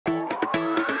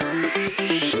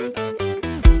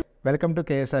Welcome to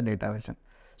KSR Datavizon.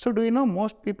 So do you know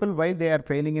most people why they are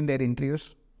failing in their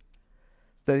interviews?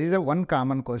 There is a one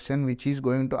common question which is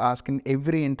going to ask in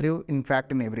every interview, in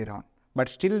fact in every round. But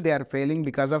still they are failing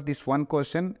because of this one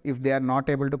question if they are not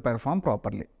able to perform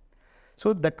properly.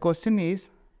 So that question is,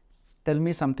 tell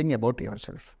me something about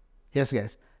yourself. Yes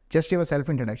guys, just your self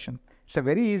introduction. It's a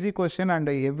very easy question and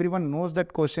everyone knows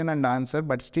that question and answer,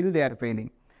 but still they are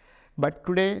failing. But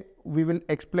today we will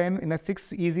explain in a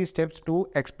 6 easy steps to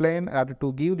explain or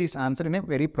to give this answer in a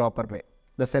very proper way,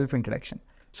 the self introduction.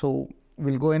 So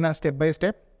we'll go in a step by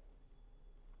step.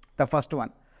 The first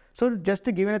one. So just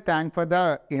to give a thank for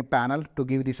the panel to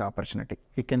give this opportunity.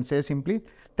 You can say simply,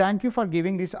 thank you for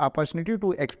giving this opportunity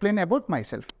to explain about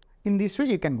myself. In this way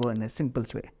you can go in a simple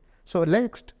way. So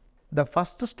next, the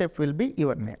first step will be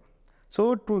your name.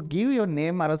 So to give your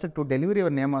name or also to deliver your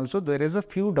name also, there is a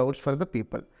few doubts for the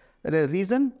people. The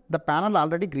reason the panel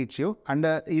already greets you and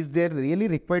is there really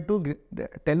required to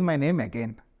tell my name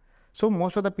again? So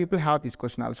most of the people have this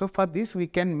question also. For this we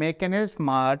can make a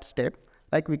smart step,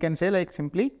 like we can say like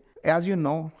simply, as you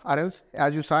know or else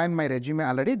as you saw in my resume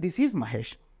already, this is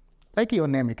Mahesh. Like your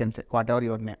name you can say, whatever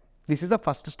your name. This is the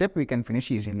first step we can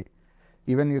finish easily.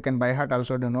 Even you can by heart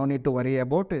also, no need to worry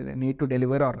about need to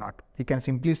deliver or not. You can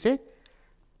simply say,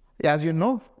 as you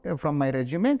know from my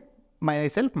resume,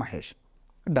 myself Mahesh.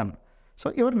 Done.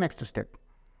 So your next step.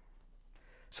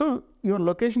 So your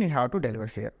location you have to deliver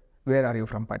here. Where are you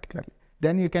from particularly?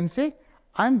 Then you can say,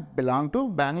 I belong to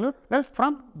Bangalore. That's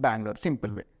from Bangalore.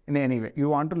 Simple way. In any way. You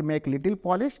want to make little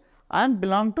polish. I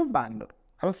belong to Bangalore.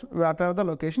 Else whatever the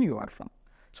location you are from.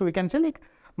 So we can say like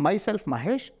myself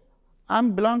Mahesh. I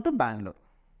belong to Bangalore.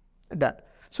 Done.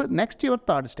 So next your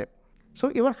third step.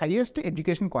 So your highest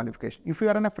education qualification. If you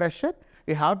are a fresher,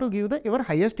 you have to give your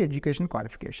highest education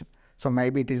qualification. So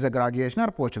maybe it is a graduation or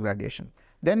post graduation.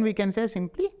 Then we can say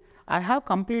simply, I have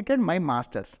completed my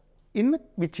masters in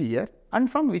which year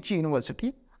and from which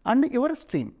university and your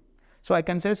stream. So I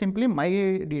can say simply my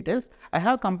details. I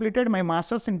have completed my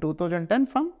masters in 2010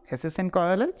 from SSN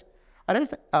College or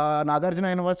else Nagarjuna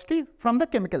University from the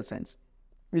chemical science.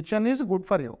 Which one is good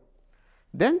for you?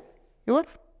 Then your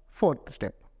fourth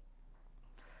step.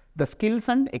 The skills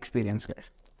and experience,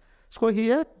 guys. So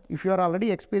here, if you are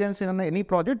already experienced in any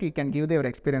project, you can give your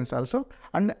experience also.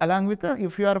 And along with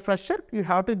if you are a fresher, you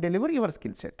have to deliver your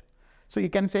skill set. So you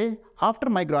can say, after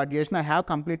my graduation, I have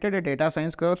completed a data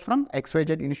science course from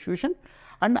XYZ institution,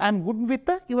 and I am good with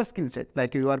your skill set.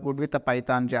 Like you are good with the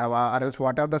Python, Java, or else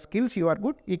what are the skills you are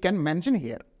good, you can mention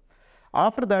here.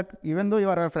 After that, even though you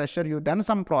are a fresher, you done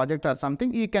some project or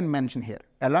something, you can mention here.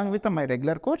 Along with my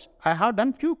regular course, I have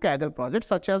done few Kaggle projects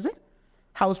such as a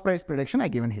house price prediction I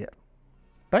given here,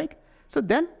 right? So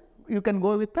then you can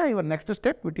go with your next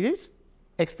step, which is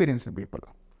experienced people,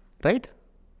 right?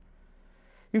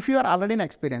 If you are already an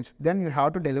experienced, then you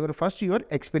have to deliver first your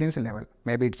experience level.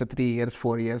 Maybe it's a 3 years,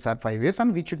 4 years or 5 years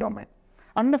and which domain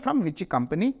and from which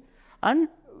company and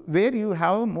where you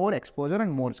have more exposure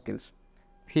and more skills.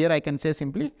 Here I can say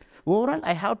simply, overall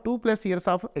I have 2+ years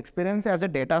of experience as a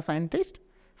data scientist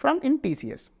from in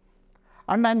TCS.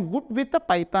 And I am good with the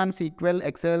Python, SQL,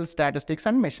 Excel, statistics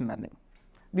and machine learning.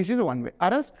 This is one way.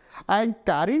 Or else I am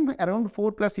carrying around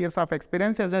 4+ years of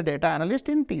experience as a data analyst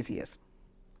in TCS.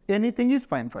 Anything is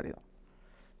fine for you.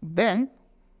 Then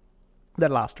the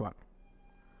last one.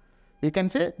 You can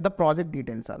say the project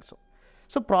details also.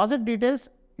 So project details,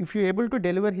 if you are able to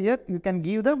deliver here, you can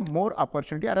give them more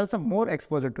opportunity or else more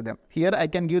exposure to them. Here I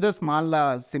can give the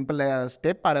small simple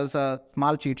step or else a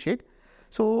small cheat sheet.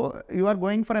 So you are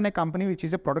going for a company which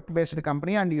is a product based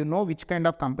company and you know which kind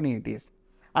of company it is.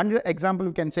 And your example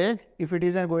you can say if it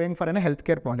is going for a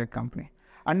healthcare project company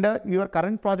and your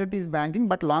current project is banking,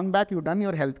 but long back you done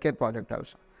your healthcare project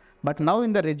also. But now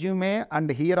in the resume and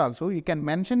here also you can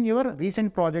mention your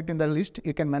recent project in the list.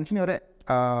 You can mention your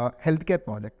healthcare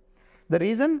project. The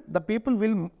reason the people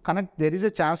will connect, there is a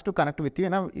chance to connect with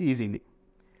you easily.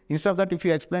 Instead of that, if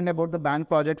you explain about the bank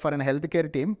project for a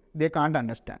healthcare team, they can't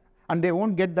understand and they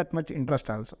won't get that much interest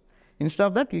also. Instead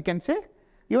of that, you can say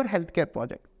your healthcare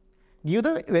project. Give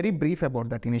the very brief about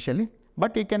that initially,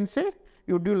 but you can say,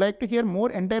 would you like to hear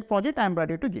more entire project? I am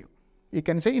ready to give. You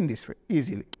can say in this way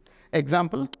easily.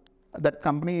 Example, that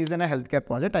company is in a healthcare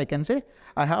project. I can say,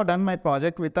 I have done my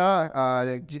project with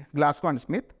a Glasgow &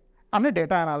 Smith on a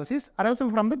data analysis or also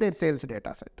from their sales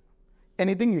data set.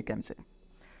 Anything you can say.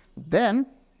 Then,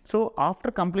 so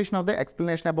after completion of the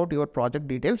explanation about your project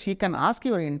details, he can ask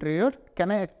your interviewer,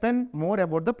 can I explain more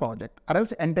about the project or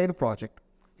else entire project?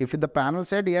 If the panel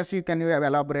said, yes, you can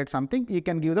elaborate something, you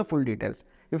can give the full details.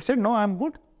 If said, no, I'm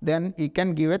good, then you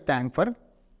can give a thank for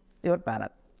your panel.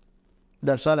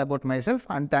 That's all about myself,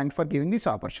 and thanks for giving this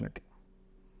opportunity.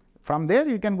 From there,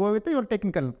 you can go with your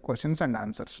technical questions and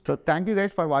answers. So thank you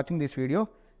guys for watching this video.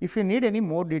 If you need any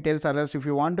more details or else if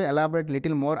you want to elaborate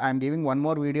little more, I am giving one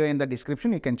more video in the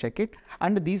description. You can check it.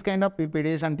 And these kind of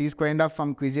PPTs and these kind of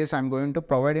some quizzes I am going to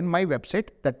provide in my website.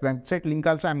 That website link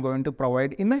also I am going to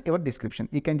provide in your description.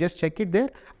 You can just check it there.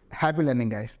 Happy learning,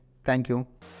 guys. Thank you.